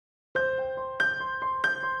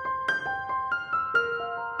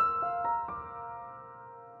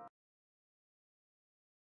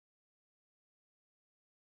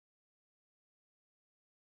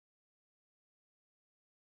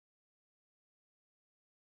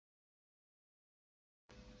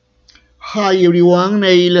Hi everyone,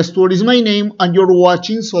 Stuar is my name and you're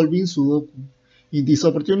watching Solving Sudoku. In this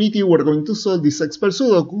opportunity, we're going to solve this expert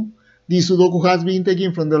Sudoku. This Sudoku has been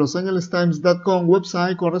taken from the LosAngelesTimes.com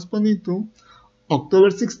website corresponding to October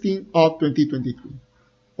 16 of 2023.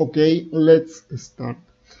 Okay, let's start.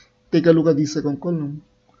 Take a look at this second column.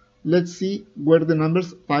 Let's see where the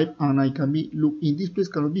numbers 5 and 9 can be. Look, in this place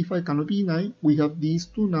cannot be 5, cannot be 9. We have these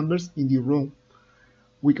two numbers in the row.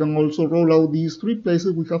 We can also roll out these three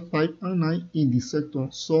places. We have 5 and 9 in this sector.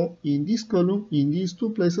 So in this column, in these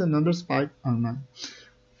two places, numbers 5 and 9.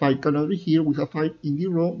 5 cannot be here. We have 5 in the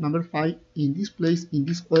row. Number 5 in this place. In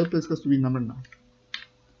this other place has to be number 9.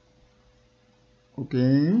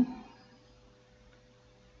 Okay.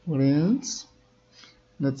 What else?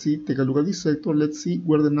 Let's see. Take a look at this sector. Let's see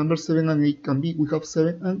where the numbers 7 and 8 can be. We have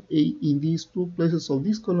 7 and 8 in these two places of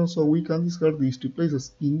this column, so we can discard these two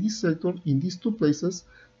places. In this sector, in these two places,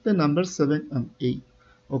 the numbers 7 and 8.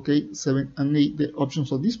 Okay, 7 and 8, the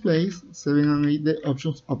options of this place. 7 and 8, the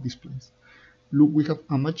options of this place. Look, we have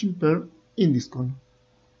a matching pair in this column.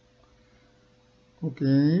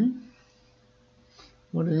 Okay.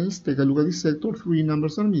 What else? Take a look at this sector. 3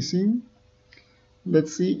 numbers are missing.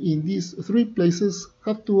 Let's see, in these three places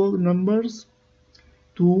have two other numbers,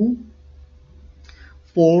 2,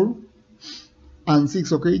 4, and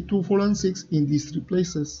 6. Okay, 2, 4, and 6 in these three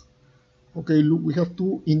places. Okay, look, we have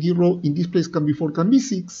 2 in the row. In this place can be 4, can be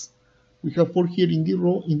 6. We have 4 here in the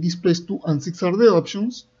row. In this place, 2 and 6 are the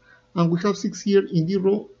options. And we have 6 here in the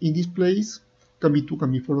row. In this place, can be 2,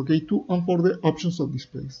 can be 4. Okay, 2 and 4 the options of this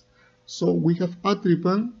place. So we have a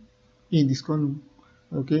triple in this column.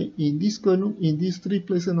 Okay, in this column, in these three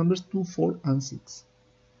places, numbers 2, 4, and 6.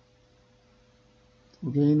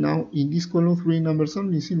 Okay, now in this column, 3 numbers are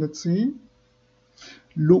missing. Let's see.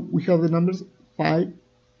 Look, we have the numbers 5,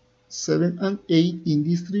 7, and 8 in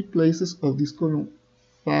these three places of this column.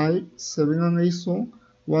 5, 7, and 8, so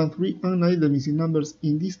 1, 3, and 9, the missing numbers.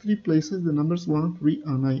 In these three places, the numbers 1, 3,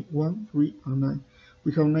 and 9. 1, 3, and 9.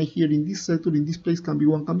 We have 9 here in this sector. In this place can be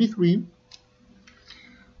 1, can be 3.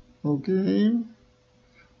 Okay.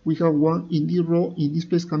 We have 1 in the row. In this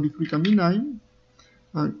place can be 3, can be 9.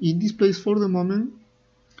 And in this place, for the moment,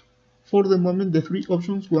 the three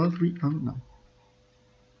options 1, 3, and 9.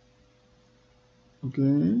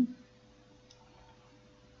 Okay.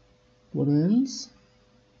 What else?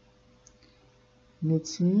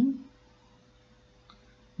 Let's see.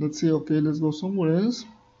 Okay, let's go somewhere else.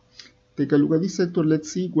 Take a look at this sector. Let's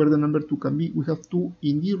see where the number 2 can be. We have 2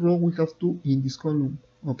 in the row. We have 2 in this column.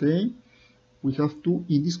 Okay. We have 2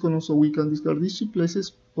 in this column, so we can discard these two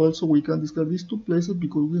places. Also, we can discard these two places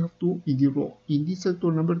because we have 2 in the row. In this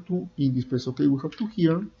sector, number 2 in this place. Okay, we have 2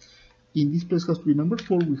 here. In this place has to be number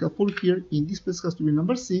 4. We have 4 here. In this place has to be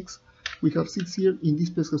number 6. We have 6 here. In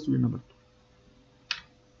this place has to be number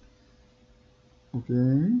 2.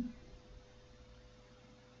 Okay.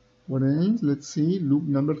 What else? Let's see. Look,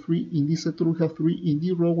 number 3 in this sector. We have 3 in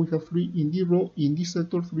the row. We have 3 in the row. In this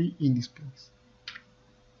sector, 3 in this place.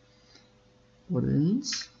 What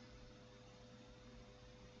else?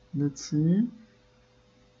 Let's see.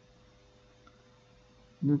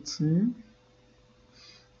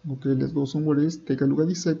 Okay, let's go somewhere else. Take a look at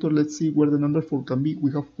this sector. Let's see where the number 4 can be.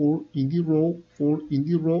 We have 4 in the row, 4 in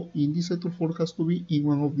the row. In this sector, 4 has to be in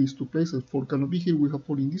one of these two places. 4 cannot be here. We have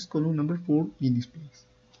 4 in this column, number 4 in this place.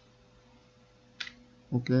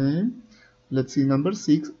 Okay, let's see number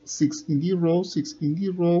 6. 6 in the row, 6 in the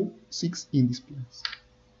row, 6 in this place.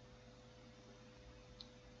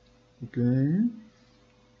 Okay.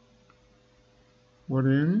 What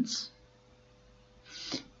else?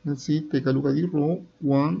 Let's see. Take a look at the row.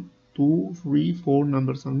 1, 2, 3, 4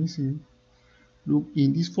 numbers are missing. Look,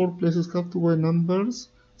 in these 4 places have to go numbers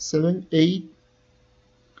 7, 8.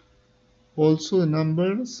 Also the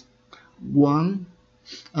numbers 1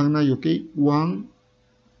 and 9. Okay, 1,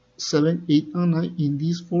 7, 8, and 9 in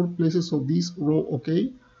these 4 places of this row.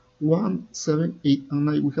 Okay. 1, 7, 8, and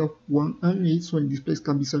 9. We have 1 and 8, so in this place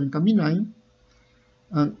can be 7, can be 9.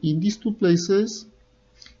 And in these two places,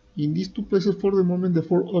 for the moment, the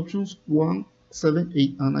 4 options 1, 7,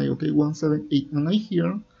 8, and 9. Okay, 1, 7, 8, and 9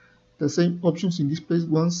 here. The same options in this place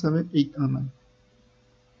 1, 7, 8, and 9.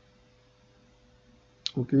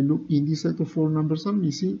 Okay, look, in this sector 4 numbers are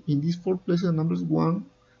missing. In these 4 places, numbers 1,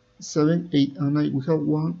 7, 8, and 9. We have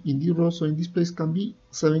 1 in the row, so in this place can be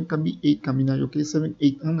 7, can be 8, can be 9. Okay, 7,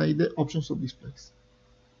 8, and 9, the options of this place.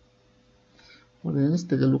 What else?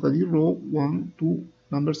 Take a look at the row. 1, 2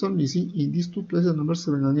 numbers are missing. In these two places, numbers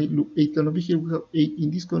 7 and 8. Look, 8 cannot be here. We have 8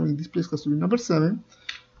 in this column. In this place has to be number 7.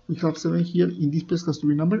 We have 7 here. In this place has to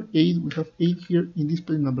be number 8. We have 8 here. In this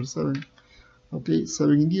place, number 7. Okay,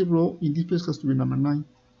 7 in the row. In this place has to be number 9.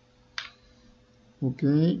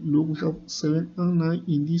 Okay, look, we have 7 and 9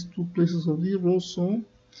 in these two places of the row, so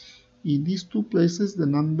in these two places the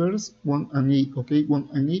numbers 1 and 8, okay, 1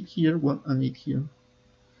 and 8 here, 1 and 8 here.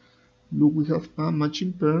 Look, we have a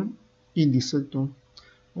matching pair in this sector.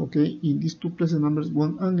 Okay, in these two places numbers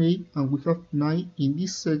 1 and 8, and we have 9 in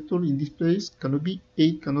this sector, in this place, cannot be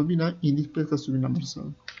 8, cannot be 9, in this place has to be number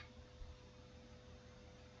 7.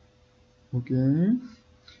 Okay,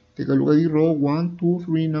 take a look at the row, 1, 2,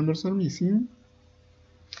 3 numbers are missing.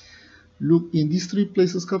 Look, in these three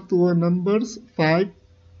places have to go numbers 5,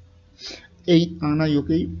 8 and 9,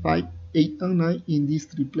 okay, 5, 8 and 9 in these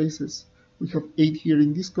three places. We have 8 here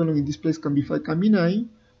in this column, in this place can be 5, can be 9.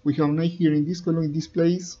 We have 9 here in this column, in this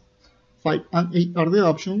place, 5 and 8 are the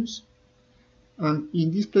options. And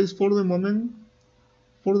in this place for the moment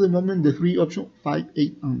the three options 5,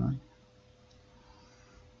 8 and 9.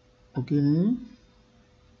 Okay,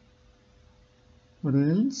 what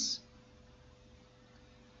else?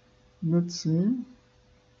 Let's see,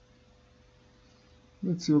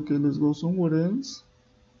 okay, let's go somewhere else.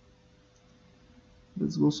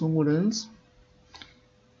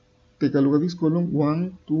 Take a look at this column,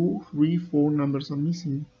 1, 2, 3, 4 numbers are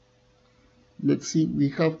missing. Let's see, we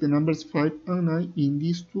have the numbers 5 and 9 in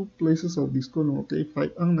these two places of this column, okay,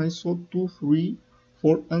 5 and 9, so 2, 3,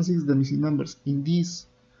 4 and 6 the missing numbers. In these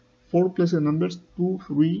four places numbers 2,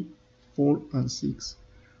 3, 4 and 6.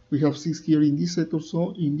 We have 6 here in this sector,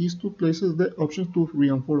 so in these two places the options 2, 3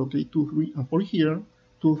 and 4, okay, 2, 3 and 4 here,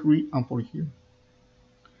 2, 3 and 4 here.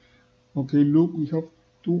 Okay, look, we have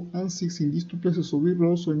 2 and 6 in these two places, so we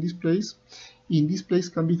row, so in this place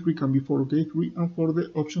can be 3, can be 4, okay, 3 and 4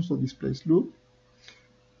 the options of this place. Look,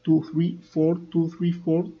 2, 3, 4, 2, 3,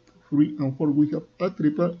 4, 3 and 4, we have a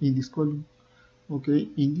triple in this column. Okay,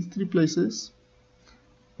 in these three places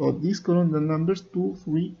of this column the numbers 2,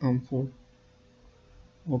 3 and 4.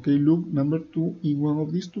 Okay, look, number 2 in one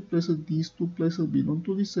of these two places belong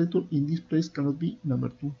to this sector, in this place cannot be number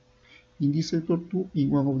 2. In this sector 2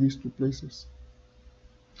 in one of these two places.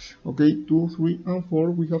 Okay, 2, 3 and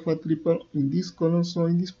 4, we have a triple in this column, so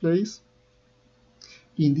in this place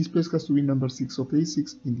has to be number 6, okay,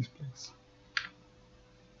 6 in this place.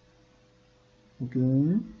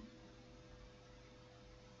 Okay,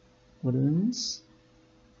 what else?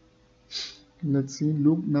 Let's see,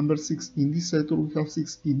 look, number 6 in this sector, we have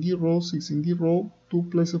 6 in the row, 6 in the row, 2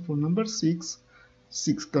 places for number 6,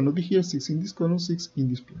 6 cannot be here, 6 in this column, 6 in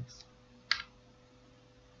this place.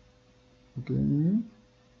 Okay,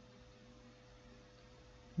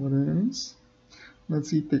 what else? Let's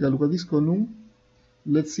see, take a look at this column.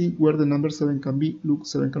 Let's see where the number 7 can be. Look,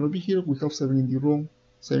 7 cannot be here, we have 7 in the row,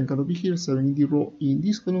 7 cannot be here, 7 in the row, in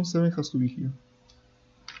this column 7 has to be here.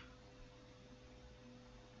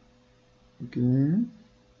 Okay,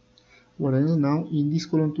 what else? Now in this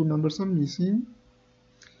column 2 numbers are missing.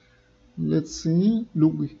 Let's see,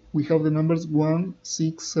 look, we have the numbers 1,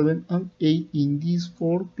 6, 7 and 8 in these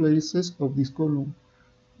 4 places of this column.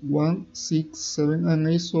 1, 6, 7 and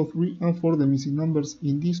 8, so 3 and 4 the missing numbers.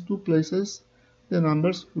 In these two places the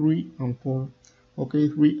numbers 3 and 4. Okay,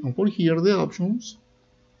 3 and 4 here the options,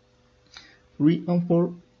 3 and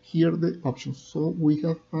 4 here the options, so we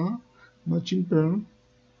have a matching pair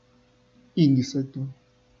in this sector.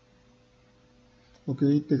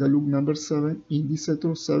 Okay, take a look, number 7 in this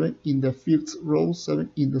sector, 7 in the first row, 7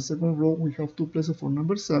 in the second row, we have two places for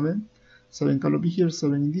number 7, 7 cannot be here,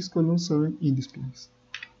 7 in this column, 7 in this place.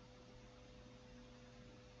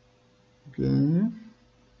 Okay,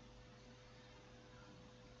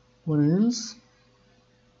 what else?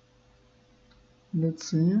 Let's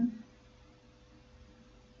see,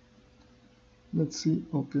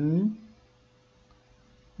 okay,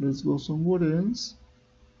 let's go somewhere else.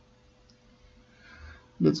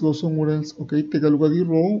 Okay, take a look at the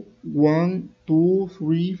row, 1, 2,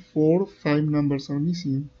 3, 4, 5 numbers are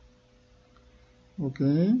missing.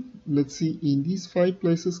 Okay, let's see, in these 5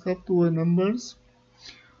 places have two numbers,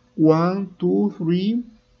 1, 2, 3,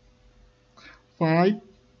 5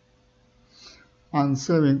 and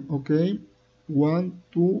 7, okay, 1,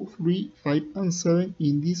 2, 3, 5 and 7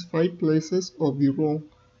 in these 5 places of the row,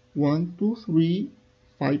 1, 2, 3,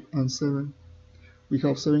 5 and 7. We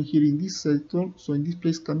have 7 here in this sector, so in this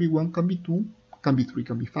place can be 1, can be 2, can be 3,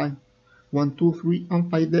 can be 5. 1, 2, 3 and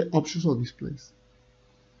 5 the options of this place.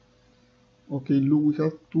 Okay, look, we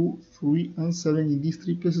have 2, 3 and 7 in these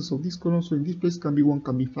 3 places of this column, so in this place can be 1,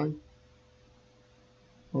 can be 5.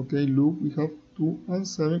 Okay, look, we have 2 and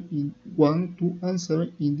 7 in 1, 2 and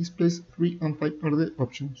 7 in this place, 3 and 5 are the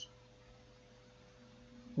options.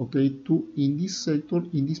 Okay, 2 in this sector,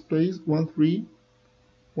 in this place, 1, 3,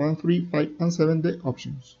 5 and 7 the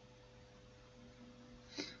options.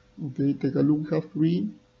 Okay, take a look, we have 3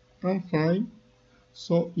 and 5.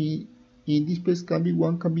 So in this place can be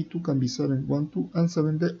 1, can be 2, can be 7. 1, 2, and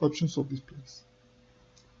 7, the options of this place.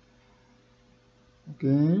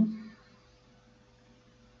 Okay.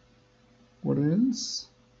 What else?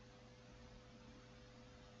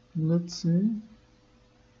 Let's see.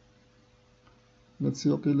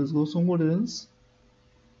 Okay, let's go somewhere else.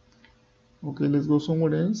 Okay, let's go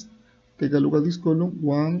somewhere else. Take a look at this column.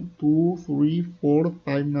 1, 2, 3, 4,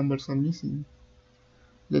 5 numbers are missing.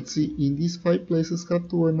 Let's see, in these 5 places have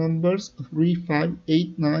two numbers 3, 5,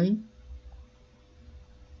 8, 9.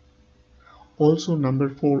 Also number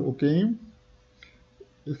 4, okay?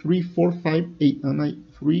 3, 4, 5, 8, and 9.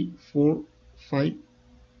 3, 4, 5,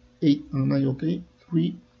 8, and 9, okay?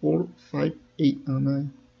 3, 4, 5, 8, and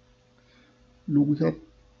 9. Look, we have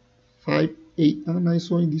 5, 8, and 9.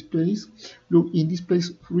 So in this place, look, in this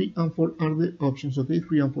place, 3 and 4 are the options, okay?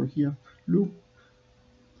 3 and 4 here. Look,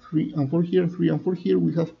 3 and 4 here, 3 and 4 here.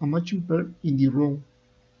 We have a matching pair in the row,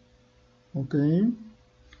 okay?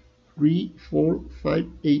 3, 4, 5,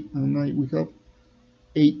 8, and 9. We have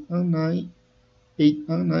 8 and 9, 8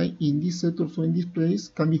 and 9 in this set, also in this place.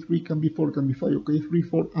 Can be 3, can be 4, can be 5, okay? 3,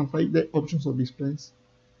 4, and 5, the options of this place.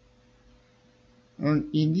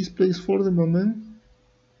 And in this place, for the moment,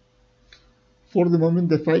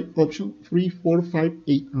 the 5 option 3, 4, 5,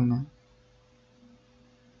 8, and 9.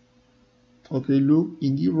 Okay, look,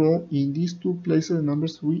 in the row, in these two places, the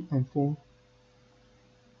numbers 3 and 4.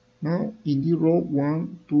 Now, in the row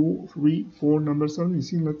 1, 2, 3, 4 numbers are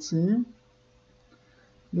missing. Let's see,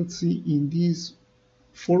 in these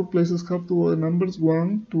 4 places have two numbers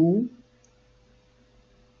 1, 2,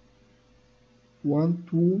 1,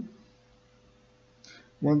 2,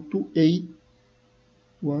 1, 2, 8,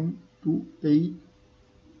 1, 2, 8,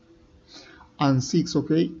 and 6,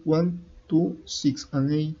 okay? 1, 2, 6,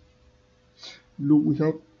 and 8. Look, we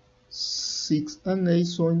have 6 and 8,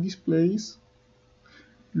 so in this place,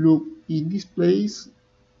 look, in this place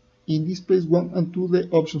 1 and 2 the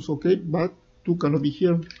options, okay? But 2 cannot be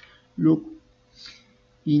here. Look,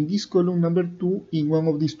 in this column number 2, in one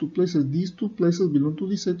of these two places belong to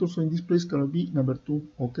this sector, so in this place cannot be number 2,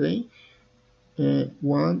 okay?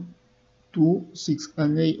 1, 2, 6,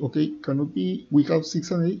 and 8, okay? Cannot be, we have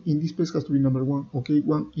 6 and 8, in this place has to be number 1, okay?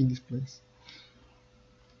 1 in this place.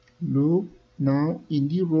 Look, now in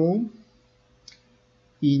the row,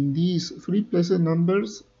 in these 3 places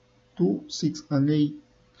numbers 2, 6, and 8.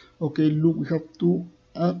 Okay, look, we have 2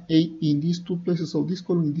 and 8 in these 2 places of this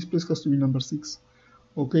column. In this place has to be number 6.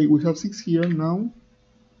 Okay, we have 6 here now.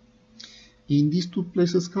 In these 2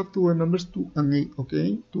 places have two numbers 2 and 8.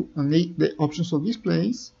 Okay, 2 and 8, the options of this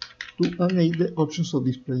place. 2 and 8, the options of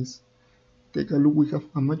this place. Take a look, we have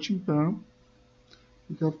a matching pair.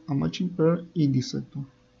 We have a matching pair in this sector.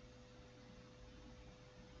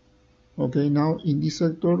 Okay, now in this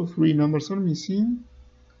sector, 3 numbers are missing.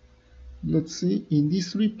 Let's see, in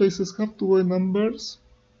these 3 places have two numbers.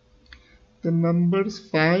 The numbers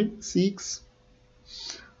 5, 6,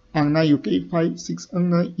 and 9, okay? 5, 6, and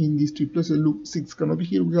 9 in these 3 places. Look, 6 cannot be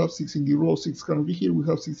here, we have 6 in the row. 6 cannot be here, we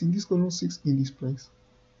have 6 in this column, 6 in this place.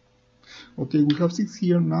 Okay, we have 6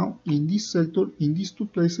 here now. In this sector, in these 2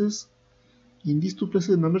 places,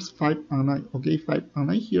 the numbers 5 and 9. Okay, 5 and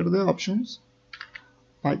 9 here, the options.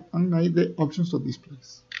 5 and 9, the options of this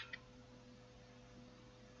place.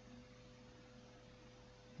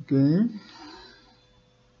 Okay.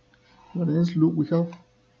 What else? Look, we have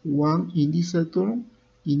 1 in this sector.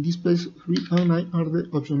 In this place, 3 and 9 are the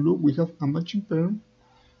options. Look, we have a matching pair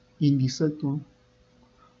in this sector.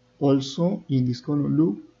 Also, in this column,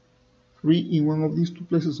 look, 3 in one of these 2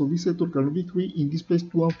 places of this sector cannot be 3. In this place,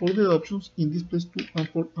 2 and 4 the options. In this place, 2 and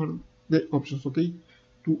 4 are the options. Okay,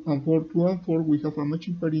 2 and 4, 2 and 4. We have a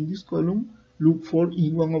matching pair in this column. Look, 4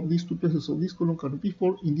 in one of these 2 places of this column cannot be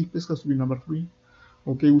 4. In this place has to be number 3.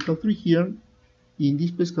 Okay, we have 3 here. In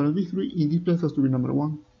this place cannot be 3. In this place has to be number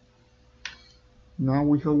 1. Now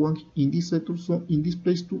we have 1 in this sector, so in this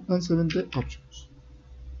place 2 and 7 the options.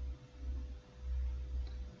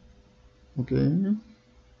 Okay.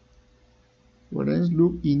 What else?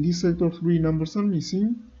 Look, in this sector 3 numbers are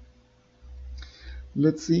missing.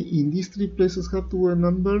 Let's see, in these 3 places have two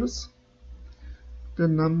numbers. The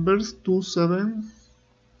numbers 2, 7,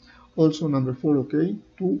 also number 4, okay?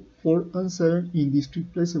 2, 4, and 7 in these 3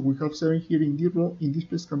 places. We have 7 here in the row. In this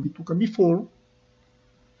place can be 2, can be 4.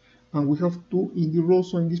 And we have 2 in the row,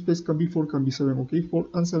 so in this place can be 4, can be 7, okay? 4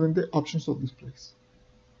 and 7, the options of this place.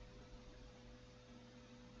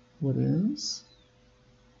 What else?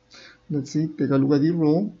 Let's see, take a look at the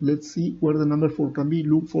row. Let's see where the number 4 can be.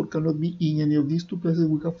 Look, 4 cannot be in any of these 2 places.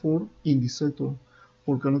 We have 4 in this sector.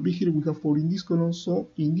 4 cannot be here, we have 4 in this column, so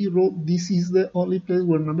in the row, this is the only place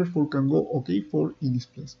where number 4 can go, okay, 4 in this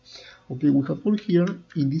place. Okay, we have 4 here,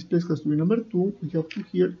 in this place has to be number 2, we have 2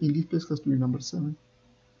 here, in this place has to be number 7.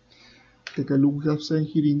 Take a look, we have 7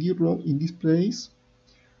 here in the row, in this place,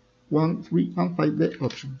 1, 3, and 5, the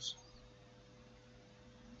options.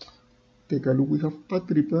 Take a look, we have a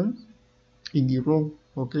triple in the row,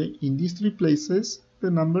 okay, in these 3 places, the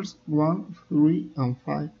numbers 1, 3, and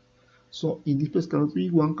 5. So in this place cannot be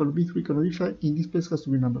 1, cannot be 3, cannot be 5, in this place has to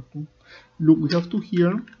be number 2. Look, we have 2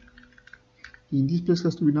 here, in this place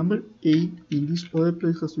has to be number 8, in this other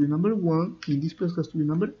place has to be number 1, in this place has to be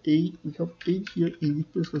number 8, we have 8 here, in this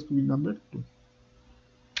place has to be number 2.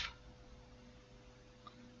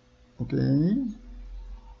 Okay,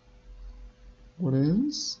 what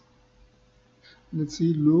else? Let's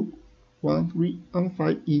see, look, 1, 3, and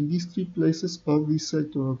 5 in these 3 places of this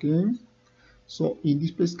sector, okay? So in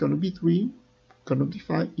this place cannot be 3, cannot be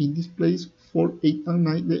 5, in this place 4, 8, and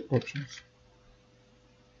 9, the options.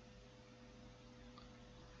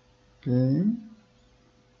 Okay,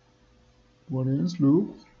 what else?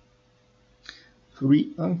 Look,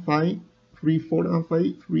 3 and 5, 3, 4, and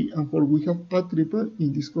 5, 3 and 4, we have a triple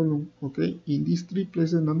in this column, okay? In these 3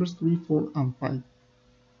 places, numbers 3, 4, and 5.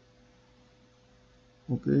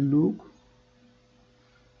 Okay, look,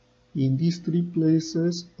 in these 3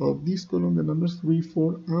 places of this column, the numbers 3,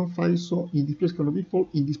 4, and 5, so in this place cannot be 4,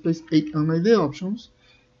 in this place 8 and 9 the options,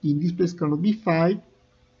 in this place cannot be 5,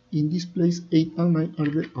 in this place 8 and 9 are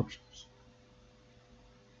the options.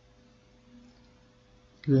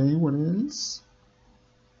 Okay, what else?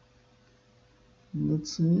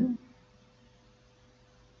 Let's see,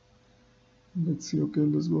 okay,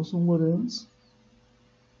 let's go somewhere else.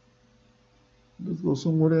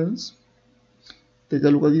 Take a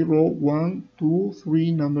look at the row, 1, 2,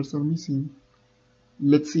 3 numbers are missing.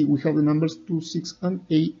 Let's see, we have the numbers 2, 6, and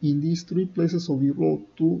 8 in these 3 places of the row,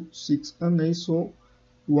 2, 6, and 8, so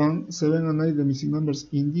 1, 7, and 9, the missing numbers.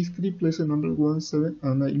 In these 3 places, numbers 1, 7,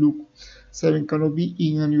 and 9. Look, 7 cannot be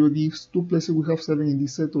in any of these 2 places, we have 7 in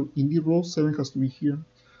this sector. In the row, 7 has to be here.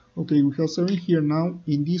 Okay, we have 7 here now.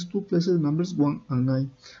 In these 2 places, numbers 1 and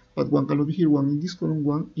 9. But 1 cannot be here, 1 in this column,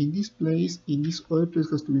 1 in this place, in this other place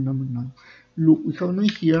has to be number 9. Look, we have 9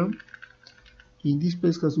 here, in this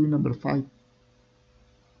place has to be number 5.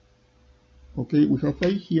 Okay, we have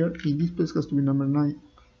 5 here, in this place has to be number 9.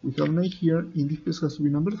 We have 9 here, in this place has to be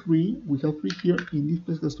number 3. We have 3 here, in this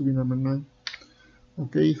place has to be number 9.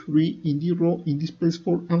 Okay, 3 in the row, in this place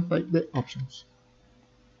 4 and 5, the options.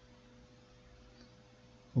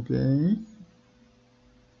 Okay.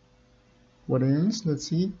 What else? Let's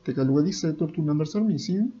see. Take a look at this sector. 2 numbers are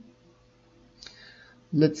missing.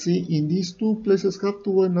 Let's see. In these 2 places have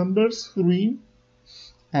to go numbers 3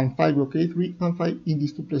 and 5. Okay, 3 and 5 in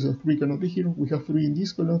these 2 places. 3 cannot be here. We have 3 in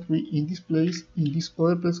this column, 3 in this place. In this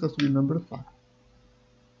other place has to be number 5.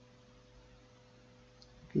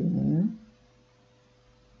 Okay.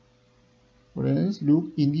 What else?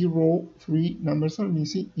 Look, in the row, 3 numbers are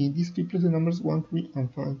missing. In these 3 places, numbers 1, 3,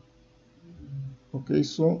 and 5. Okay,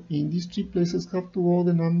 so in these 3 places have to go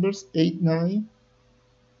the numbers 8, 9.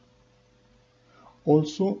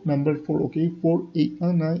 Also number 4, okay, 4, 8,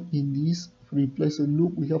 and 9 in these 3 places.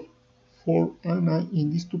 Look, we have 4 and 9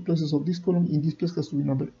 in these 2 places of this column. In this place has to be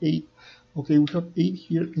number 8. Okay, we have 8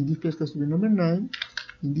 here. In this place has to be number 9.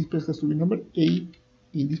 In this place has to be number 8.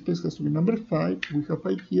 In this place has to be number 5. We have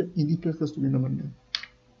 5 here. In this place has to be number 9.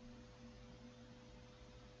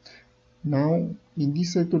 Now, in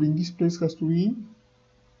this sector, in this place has to be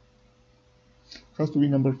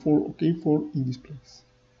number 4. Okay, 4 in this place.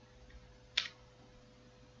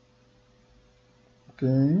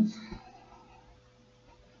 Okay.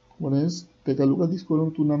 What else? Take a look at this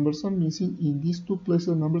column. 2 numbers are missing. In these 2 places,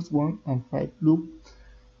 numbers 1 and 5. Look,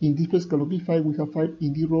 in this place cannot be 5. We have 5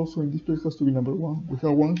 in the row, so in this place has to be number 1. We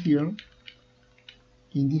have 1 here.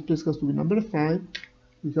 In this place has to be number 5.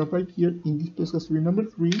 We have 5 here. In this place has to be number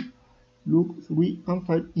 3. Look, 3 and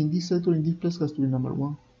 5 in this sector. In this place has to be number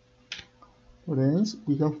 1. What else?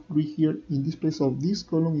 We have 3 here. In this place of this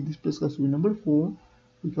column. In this place has to be number 4.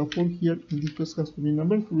 We have 4 here. In this place has to be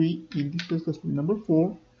number 3. In this place has to be number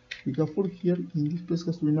 4. We have 4 here. In this place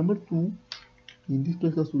has to be number 2. In this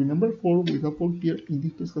place has to be number 4. We have 4 here. In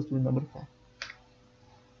this place has to be number 5.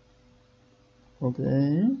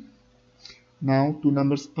 Okay. Now 2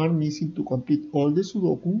 numbers are missing to complete all the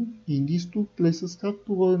Sudoku. In these 2 places have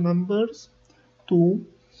to go the numbers 2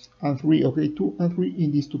 and 3. Okay, 2 and 3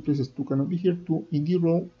 in these 2 places. 2 cannot be here. 2 in the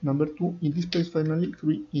row. Number 2 in this place. Finally,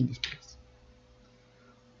 3 in this place.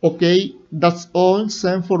 Okay, that's all.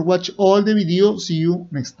 Thanks for watching all the video. See you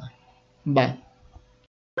next time. Bye.